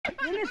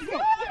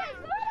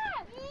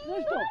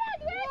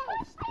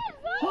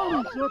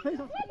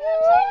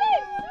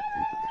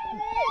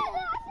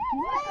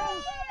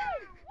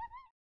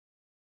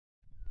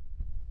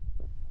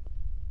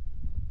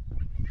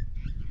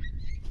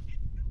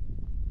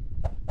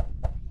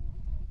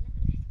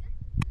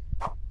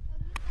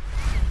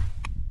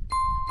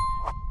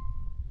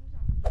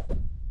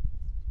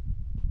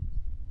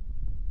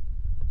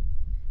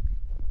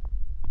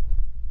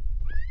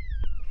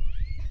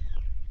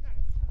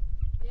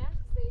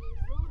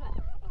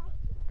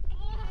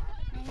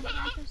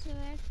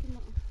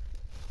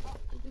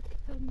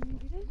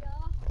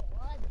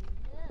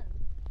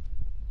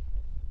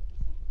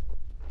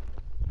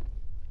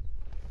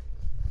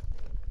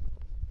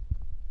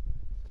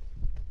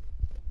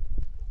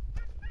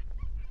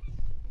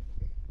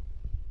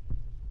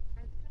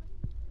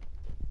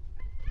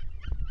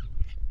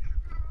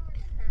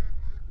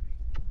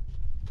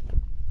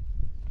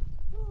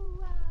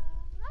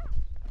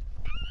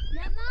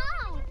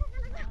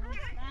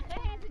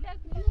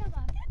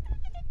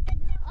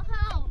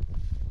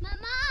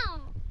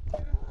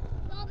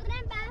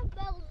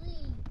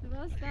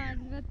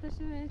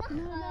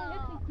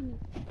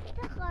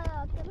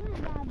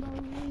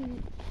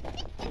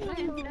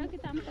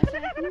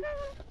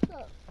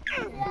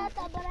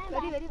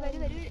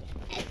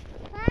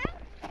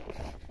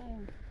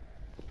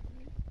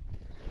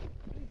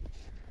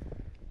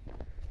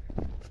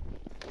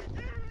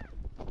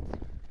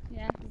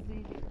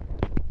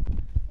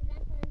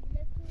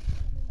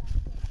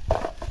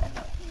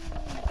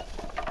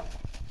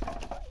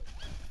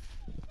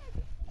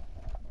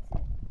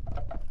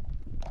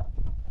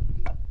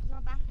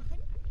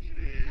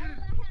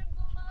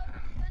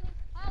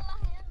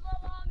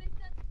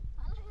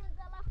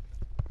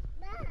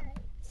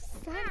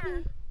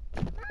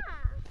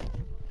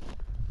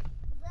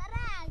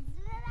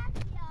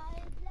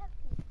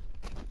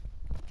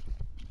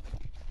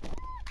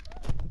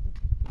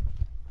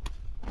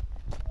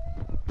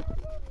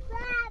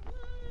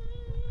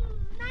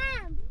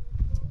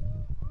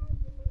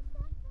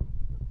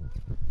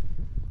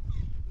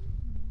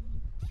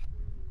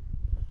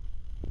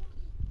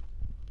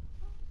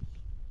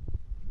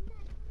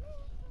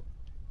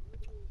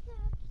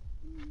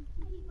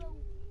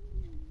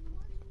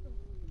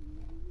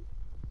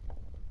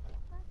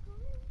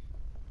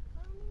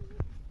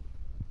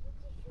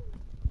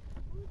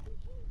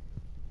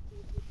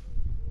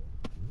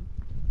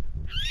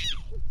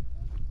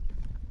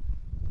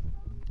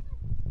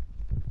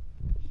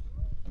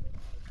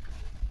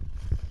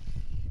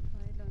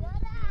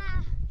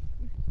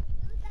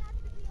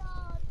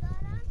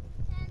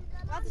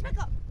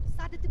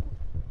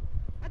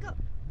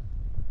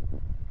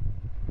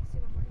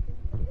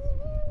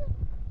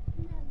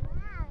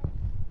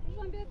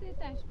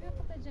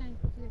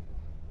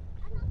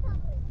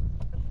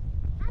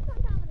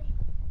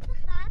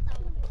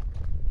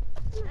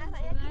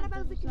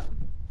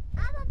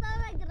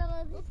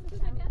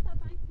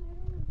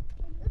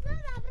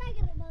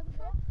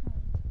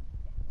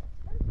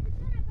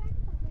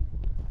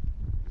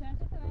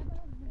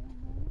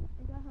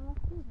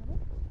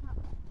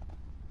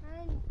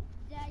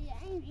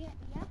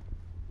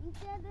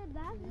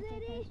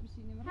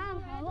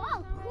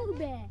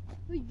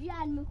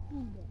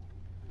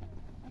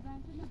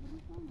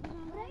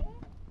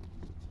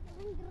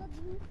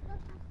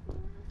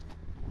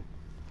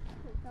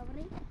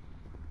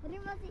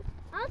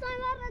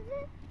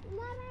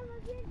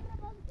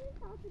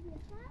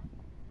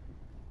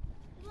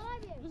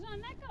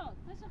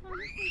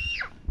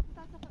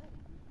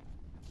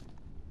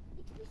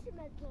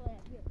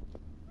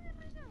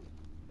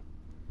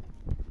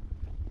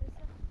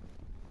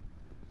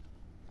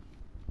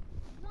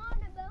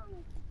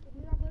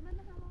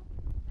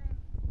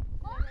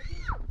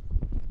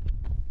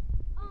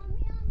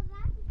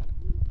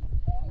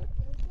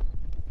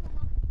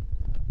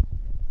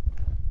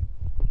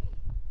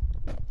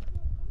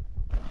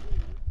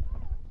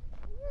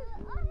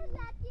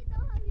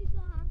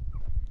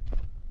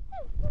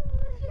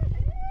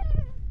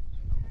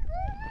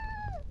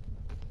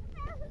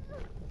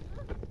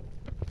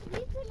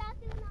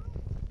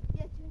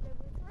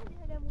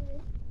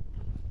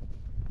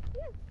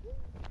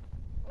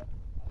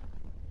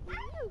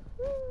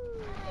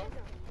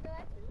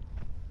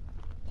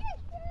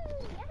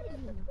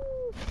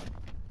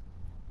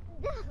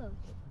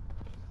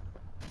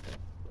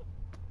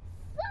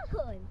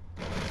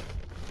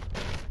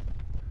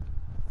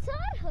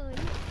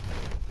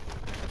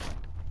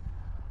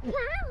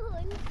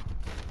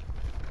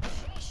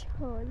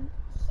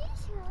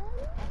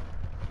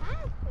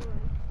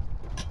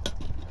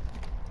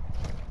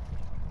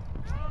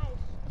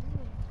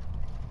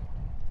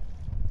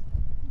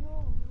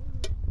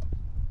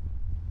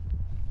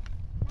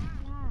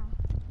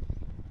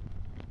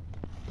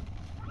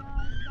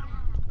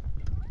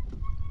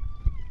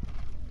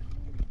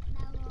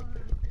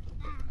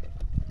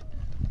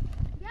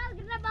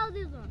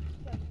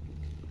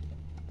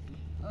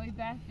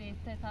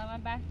طبعا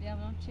بحثی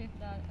هم چیف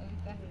دار اوی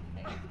بحثی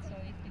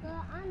سوی که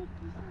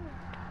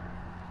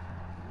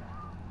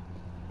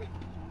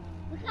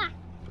بخواه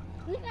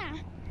ها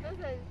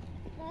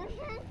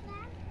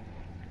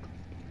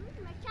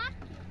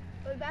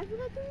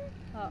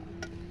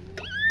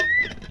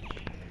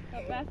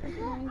بس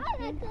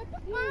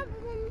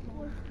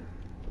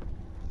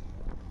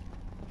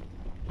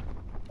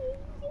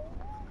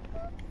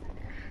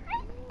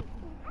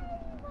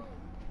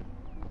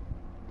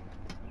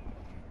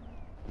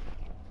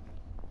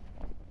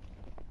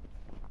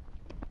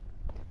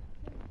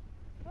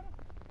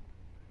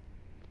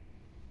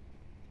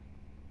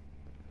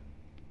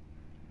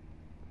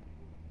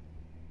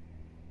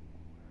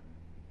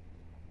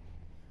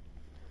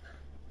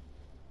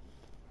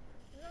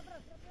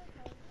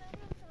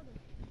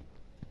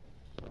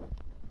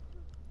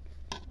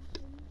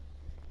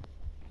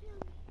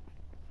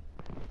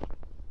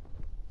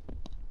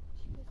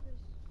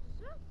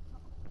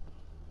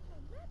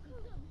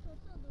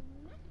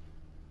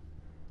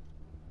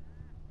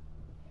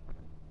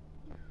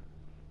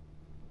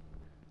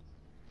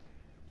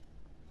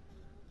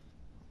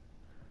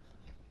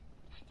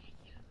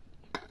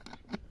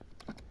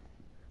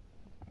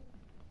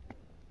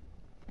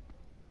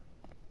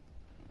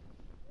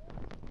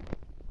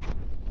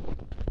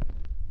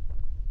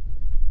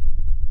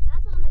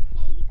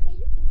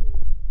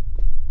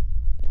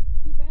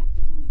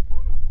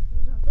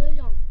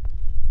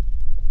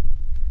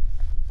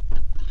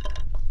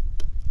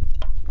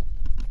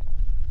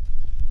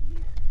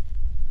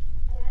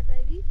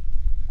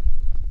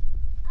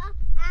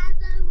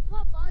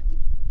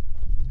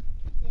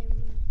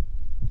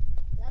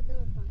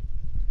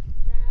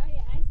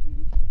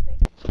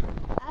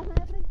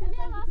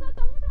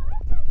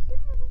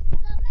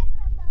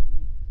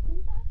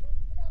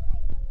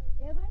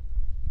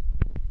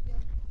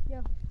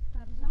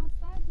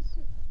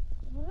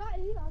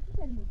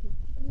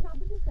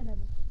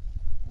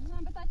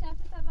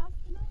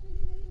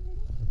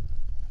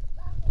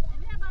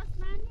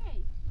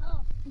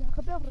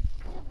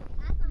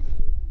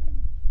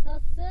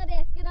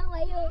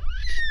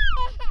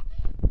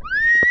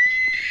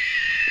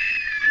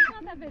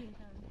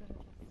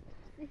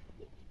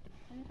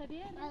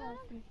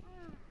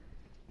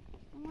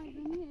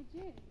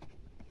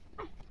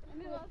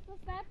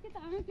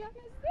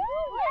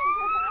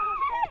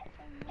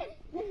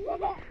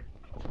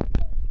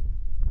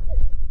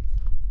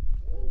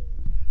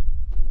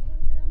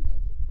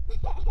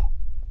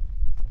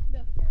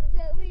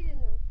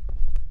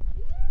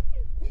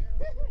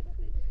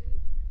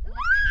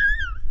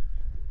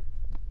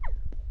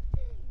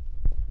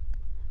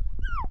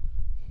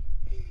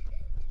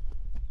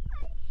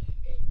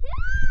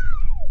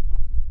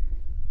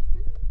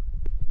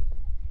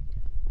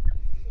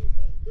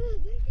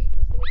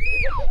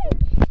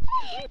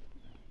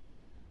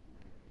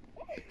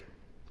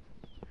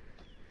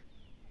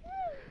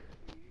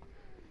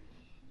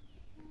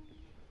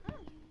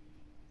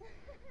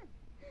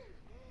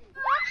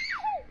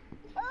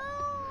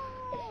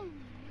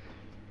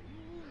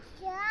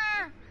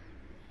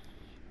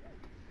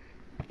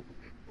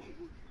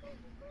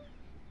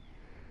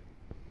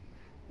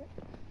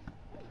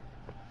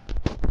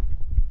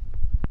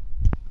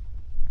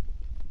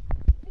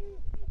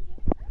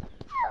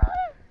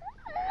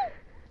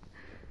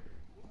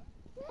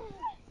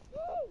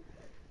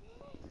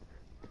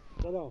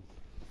سلام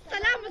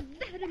سلام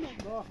الزهرمة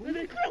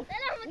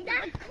سلام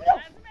الزهرمة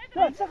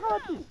لا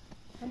سخاتي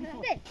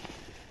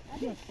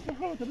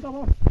سخاتي بدأ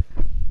ما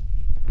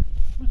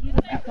مش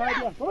بينا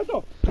تايديا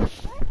اوتو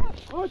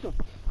اوتو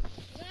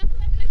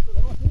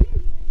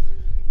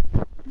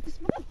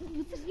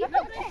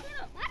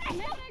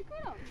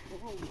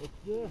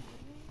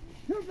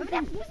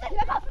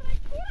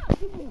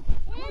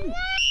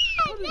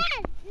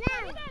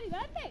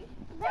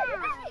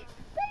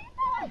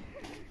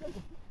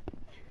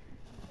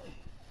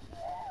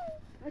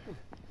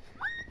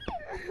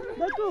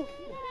Let's go.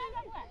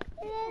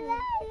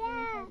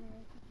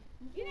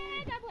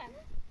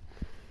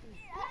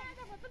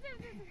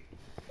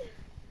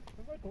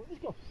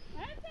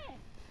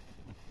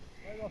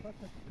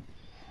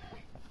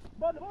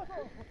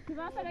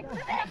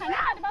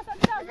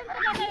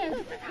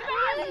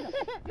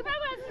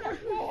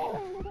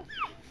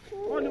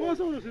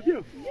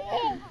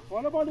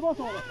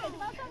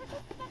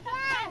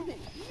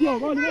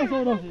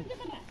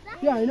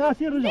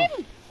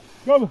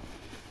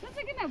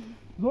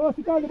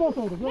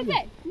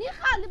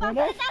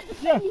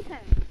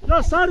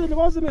 لا صار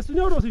لباس مسوني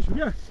روسي شو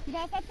يا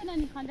باساتنا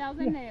نخان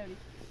لازم نيوري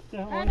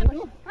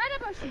هذا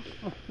باشي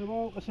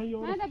تبغى قشاي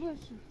هذا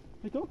باشي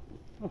هيتو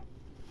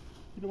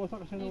كده باسا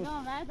قشاي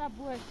نيجان هذا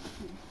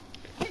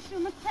باشي شو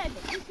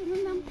متسلل شو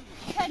منهم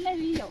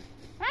تلويو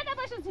هذا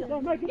باشي لا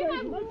ما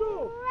كده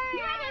انتو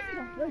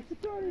يا ايش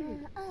تسوي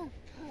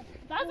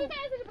تعالي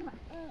تعالي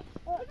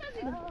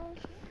برا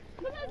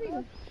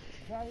بنازيله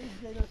جاي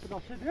جاي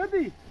تدخل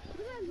يدي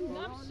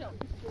نفسه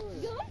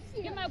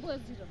كما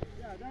بوزيره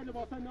يا ده اللي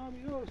باسا نامي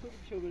يو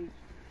شو بيقول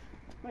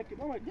ما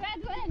كده ما كده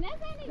دوا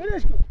نازني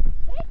ليش كده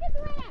هيك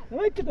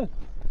دوا هيك كده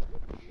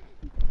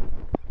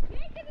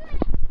هيك دوا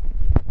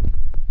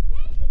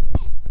ليش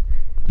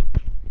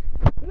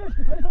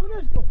كده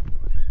ليش كده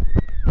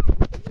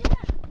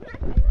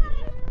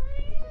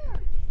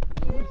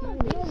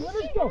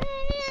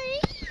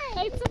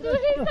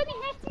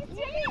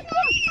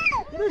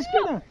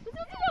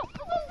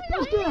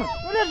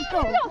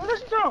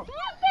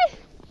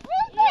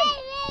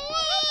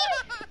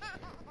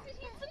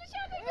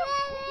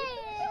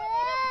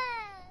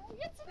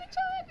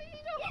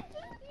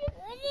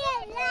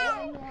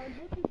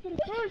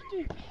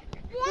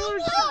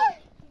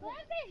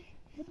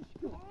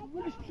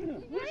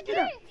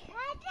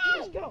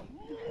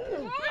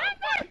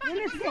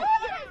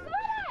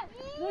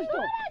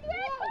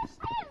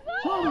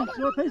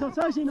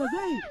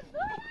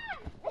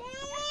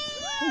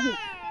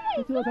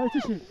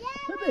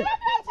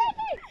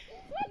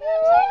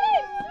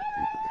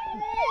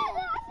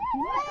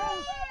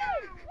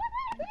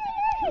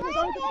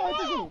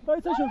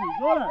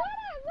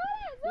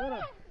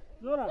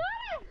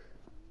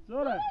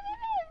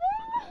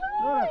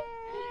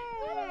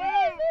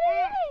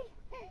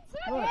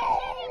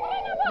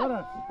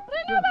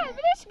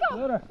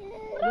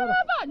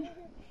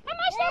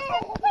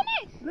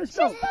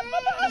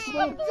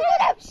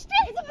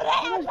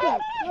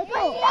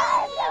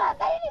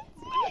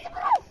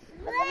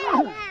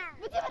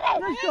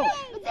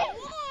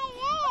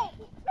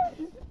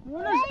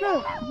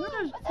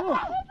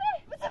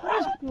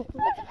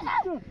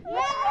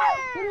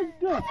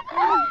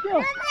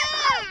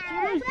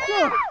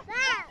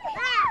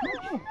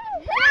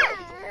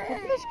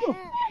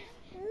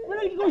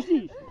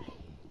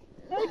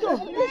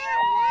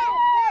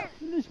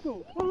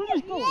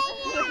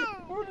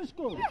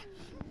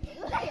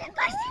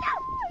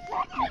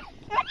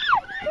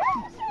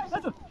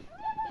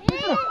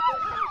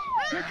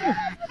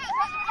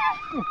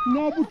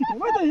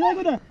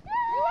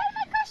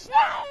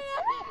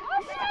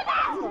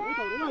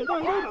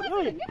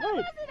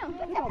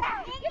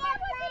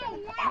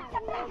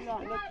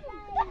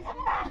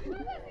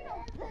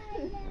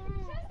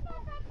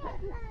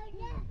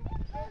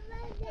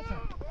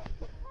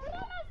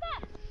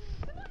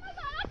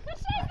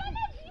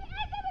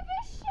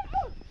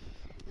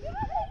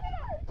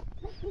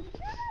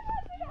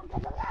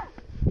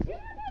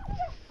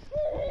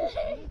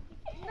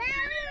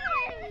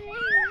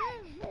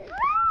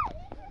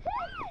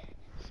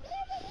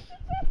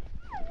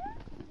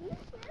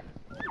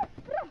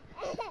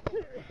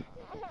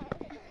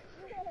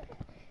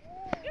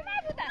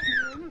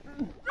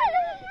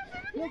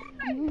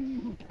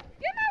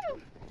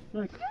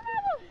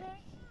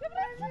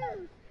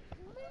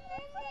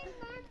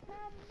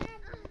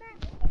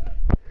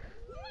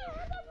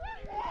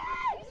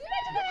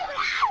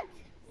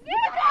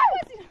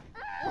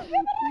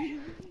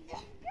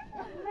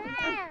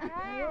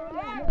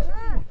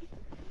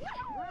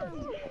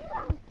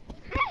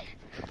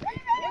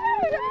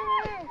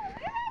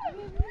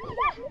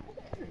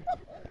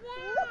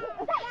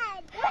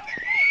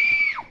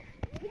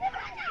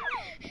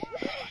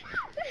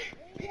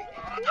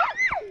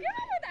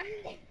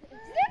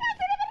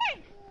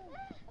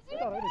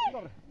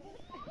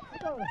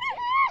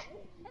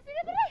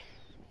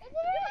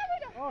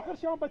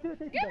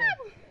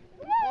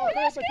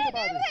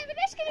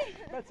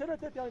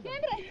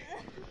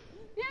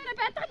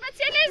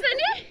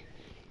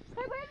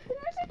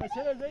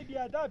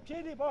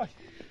چیلی باش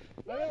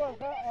برای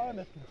واقعا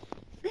آمد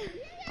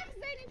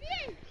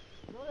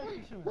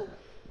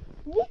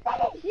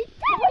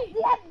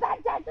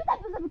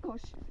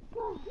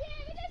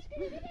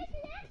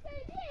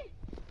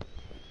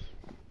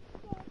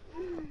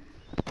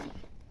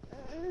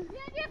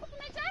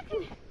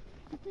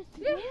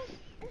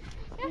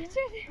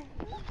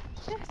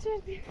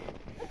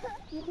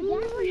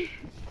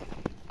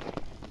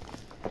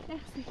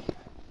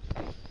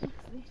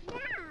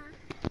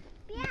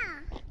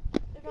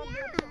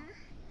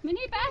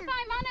منی بفهم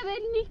منو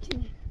ولی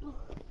نیکنی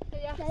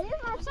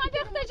رجان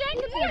بیاخته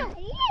جنگ بیا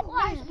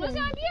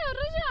رجان بیا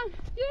رجان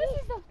بیا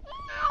رسیستم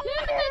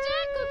بیاخته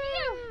جنگ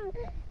بیا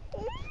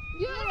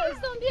بیا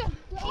رسیستم بیا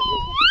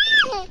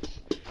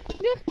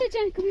بیاخته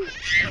جنگ بیا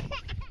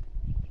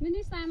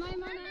منی سایمای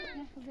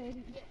منو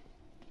نخذاری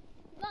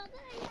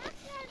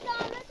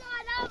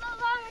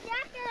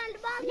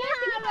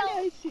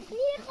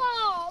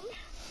میخوام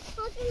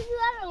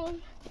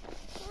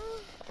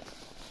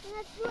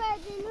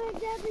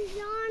نه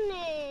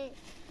بیانه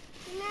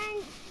من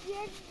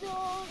یه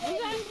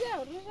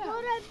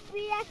دور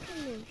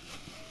بیاکنم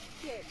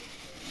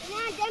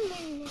نه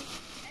دمینه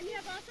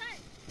امیر باسن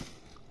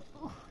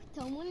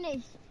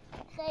تمونش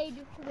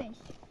خیلی خوبش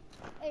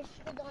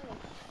عشق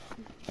دانش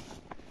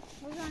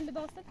رجان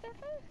لباسك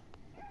تاخذ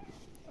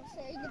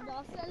خیلی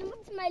باسن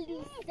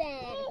متملوسن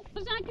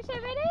رجان كشه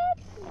برد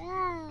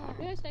نه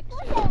ليش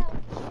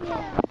تكشه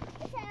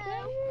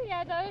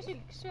يا دايش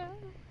الكشه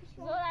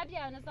زور ابي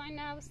انا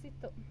زاينا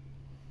وستو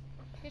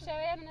كشه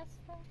ويا من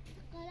اسفل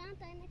قران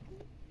تاينك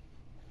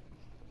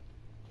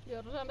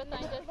يا رجال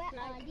بتاعي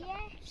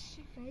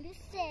جسنا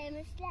لسه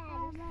مثل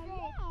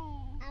عروسه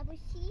ابو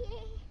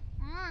شيء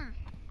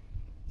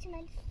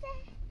لسه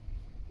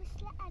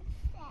مثل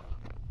عروسه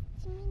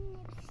تمين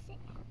نفسه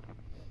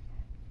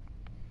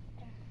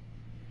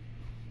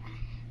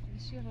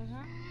ايش يا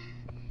رجال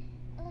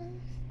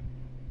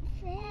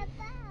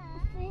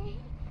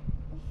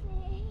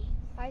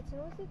هاي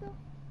تروسي تو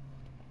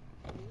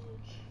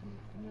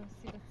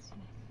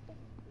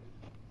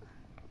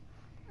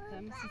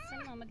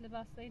Sen ama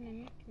libaslayı ne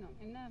nikno.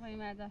 İnne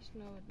vaymerdaş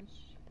ne olmuş.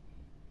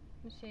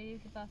 Müşeyi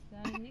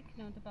libaslayı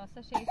nikno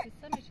libasa şey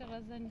sistem işe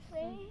razan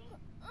ister.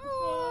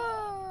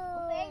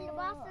 Ufey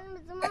libasın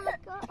bizim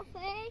hakkı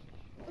ufey.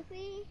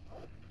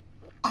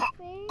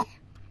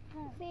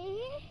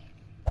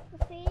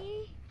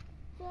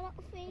 Sonra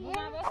ufey.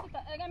 Buna basta.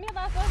 Agam ya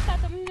basta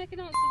tamam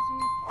nikno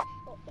olsun.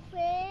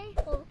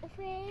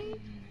 Ufey.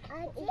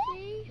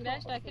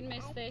 Dash lakin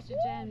mesaj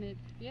jamid.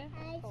 Ya.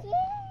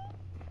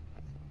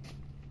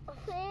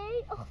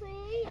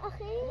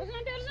 أخي وزن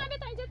بيرجع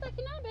بيت عندي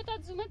تكنا بيت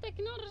عزومة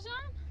تكنا رجع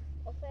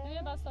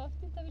هي بس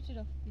صافتي تبي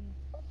شرفتي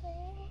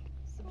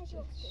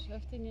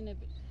شرفتني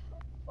نبي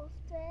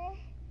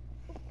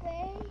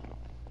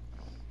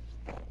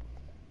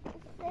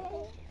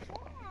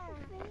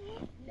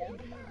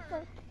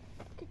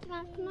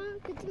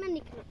كنت ما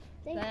نكنا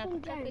لا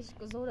تكش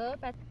كزورة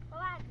بات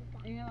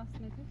إيه ما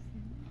سمعتش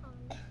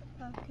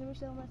كيف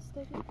شو ما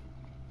تستوعب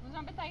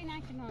وزن بيت عينا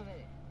كنا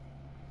بره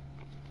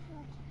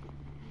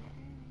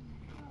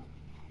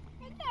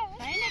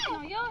عينك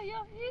نو يا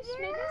ايش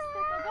مدست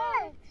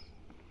بابا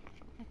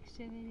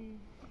تكشري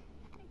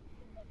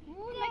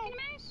لكن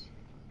ماشي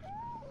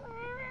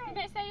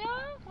بس يا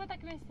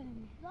خدك بس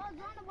لا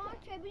انا ما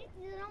تبي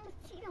تزرع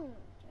مستيرون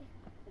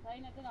هاي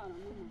نتنا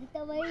دي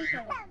توي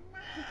كده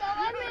دي توي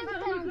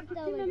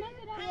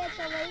هي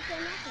توي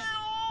كده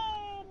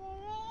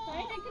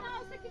هاي تكنا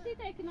سكتي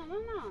تكنا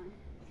ماما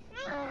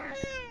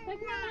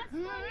تكنا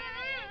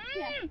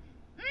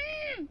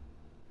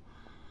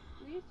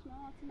ليش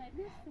ما سمعتش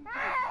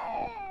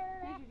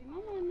نجري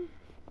ماما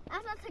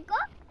اصلا تكو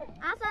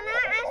اصلا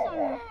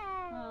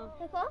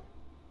تكو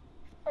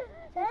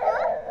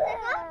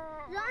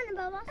زان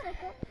بابا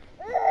تكو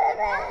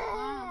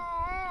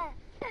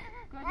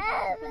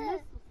قاعد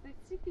الناس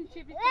تسكت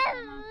شي بيت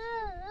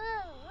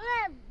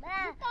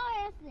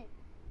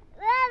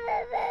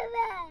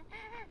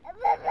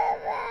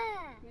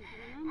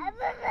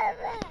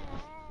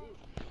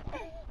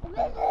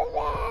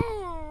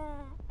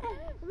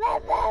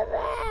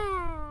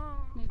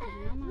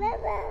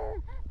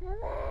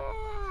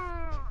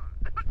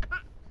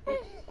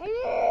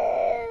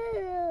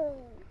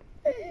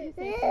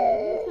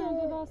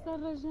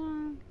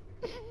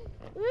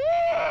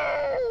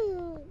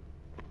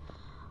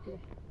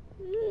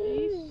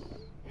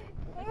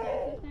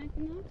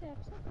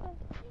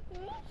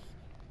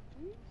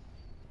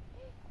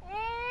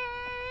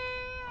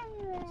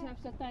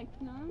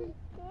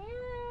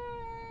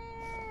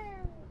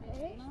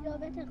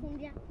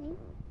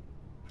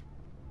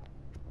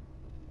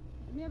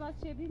مية بس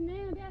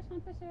شبينا بيعش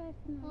خمسة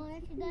شبينا.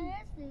 هاي كده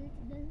هسه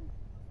كده.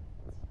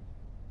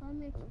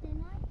 هم كده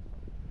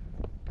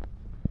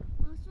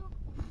ماسو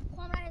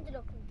خمرة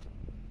عندكم.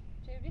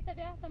 شبيتها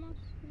بيع تمام.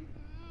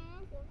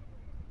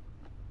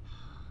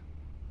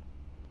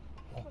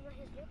 خمرة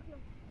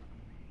عندكم.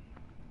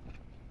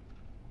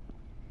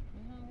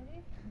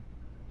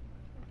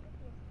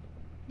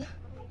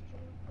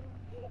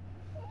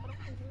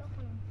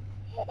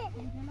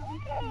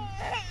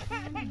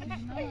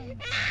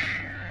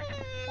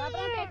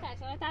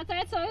 تعال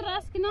تسوي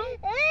راسك نوم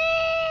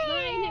لا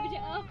هنا بيجي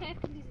اوكي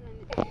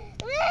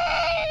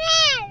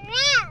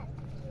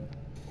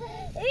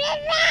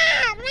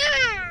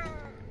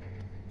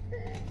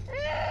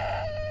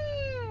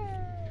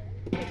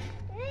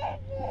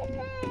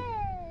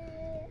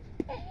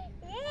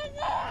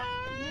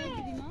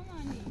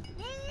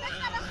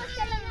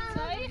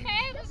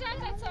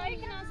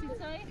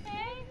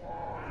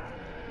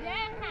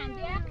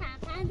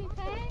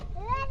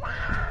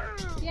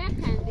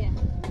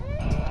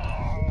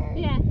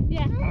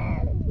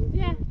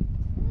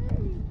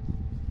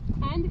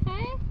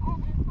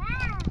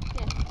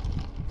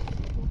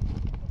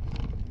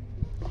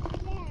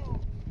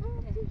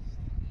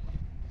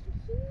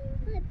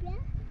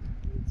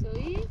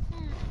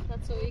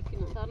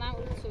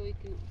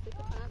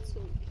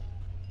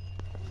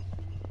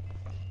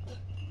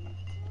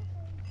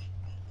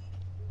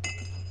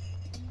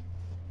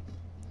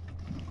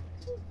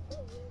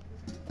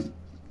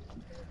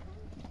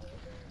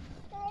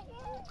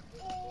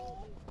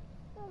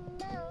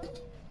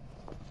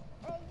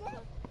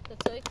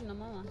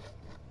ماما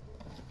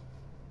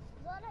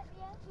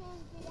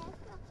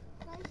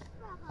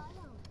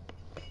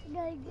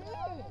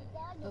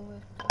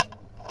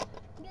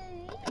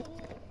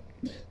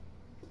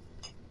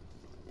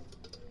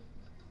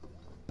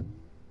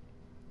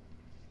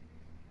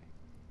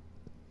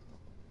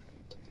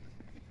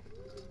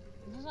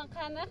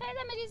خانه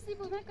خیلی مریضی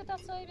بود من که تا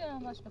سایی برم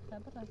باش بخواه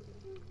برم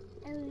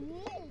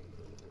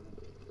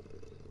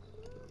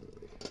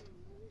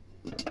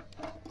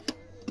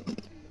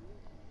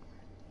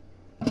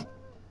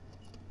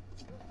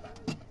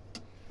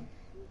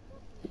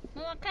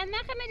ماما خانه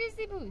خیلی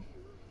مریضی بود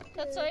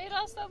تا سایی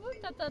راستا بود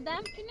تا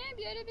دم کنه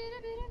بیاره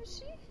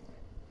بشی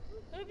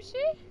برو بشی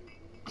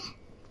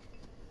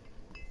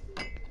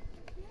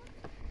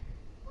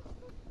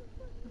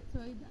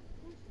سایی دم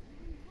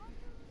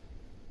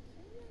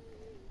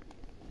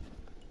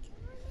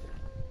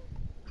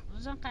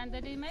رجعن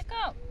قندلی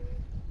میکاو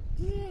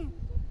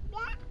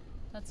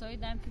تا چای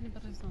دم کنی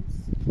بریزانس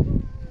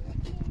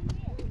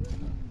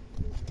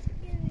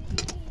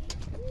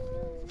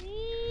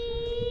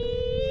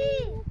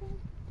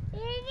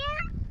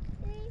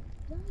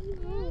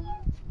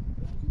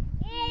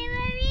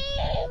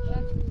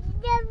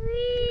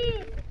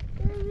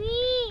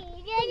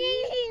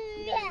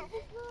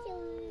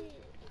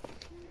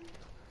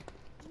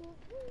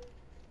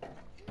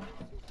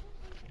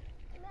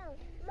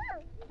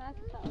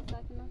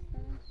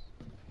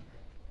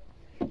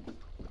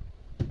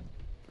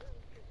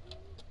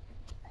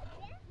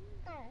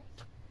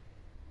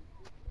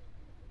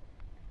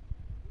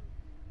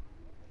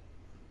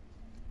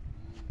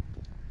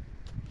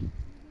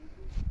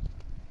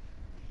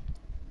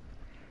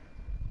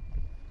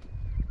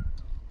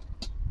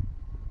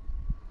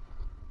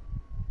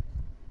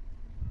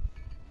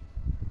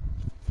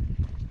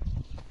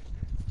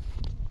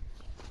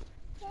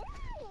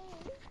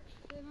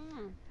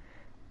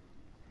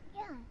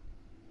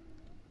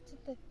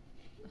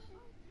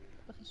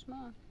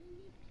بخشما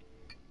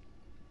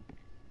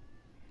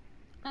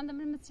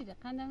قندم المتسيلة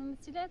قندم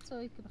المتسيلة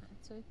تسوي كبخت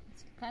تسوي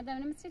قندم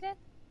المتسيلة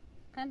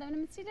قندم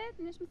المتسيلة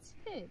ليش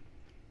متسيلة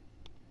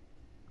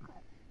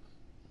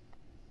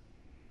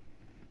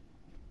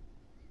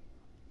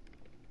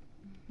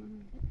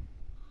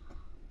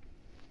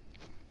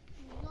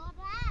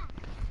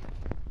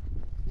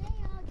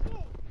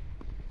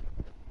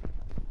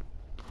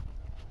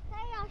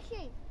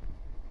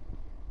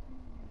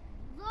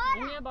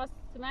بس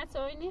ما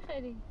تسوي نی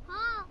خیلی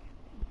ها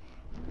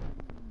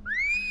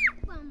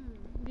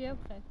بیا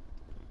بخیر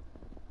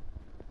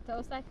تا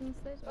اوسک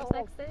نیستش اوسک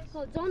استش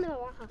ها جان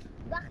بابا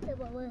وقت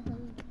بابا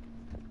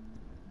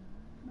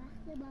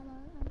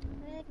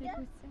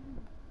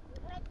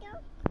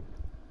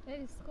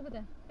اریس خوب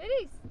بده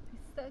اریس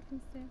استاک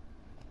نیسته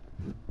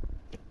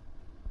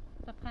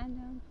تا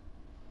قندم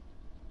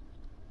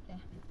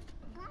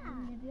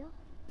بیا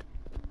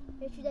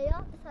یه چی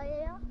دیا سایه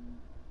یا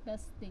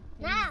بستی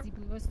نه.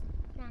 زیبی بس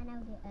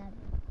نه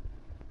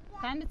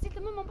قند تسيت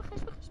ماما بخش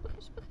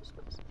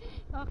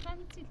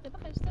قند تسيت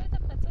بخش سوي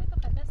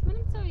تبقى دست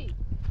منم تسوي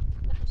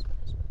بخش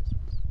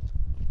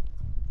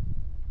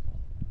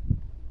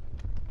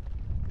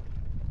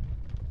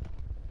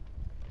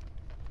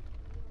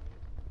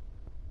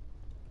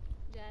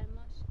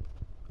جرماش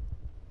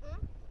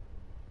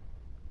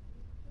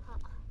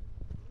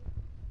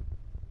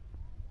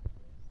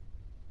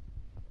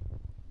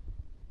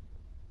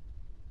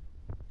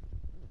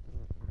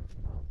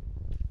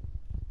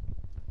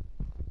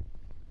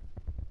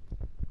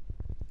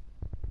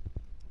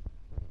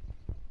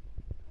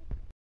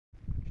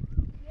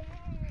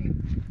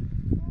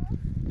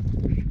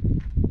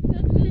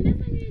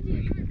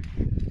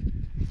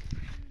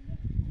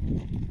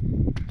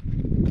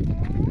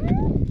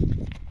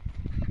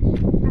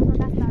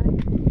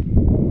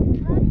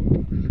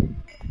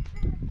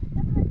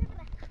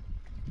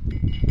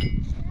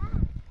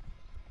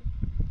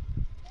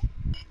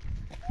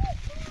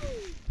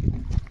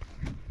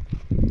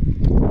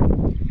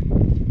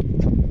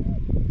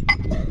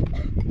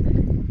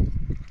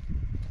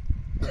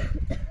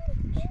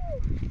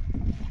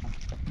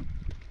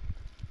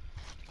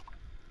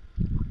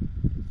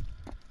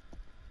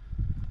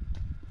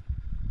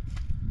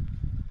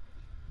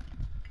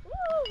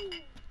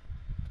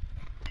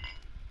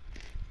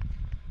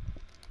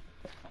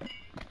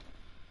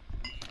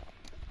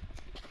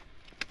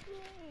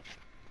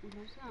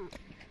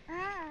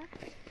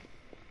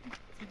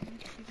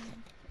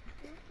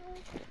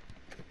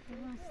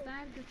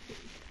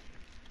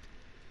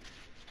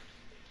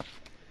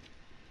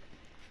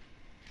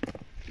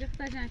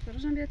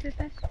Rojão, bia, tu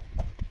estás?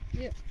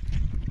 Eu.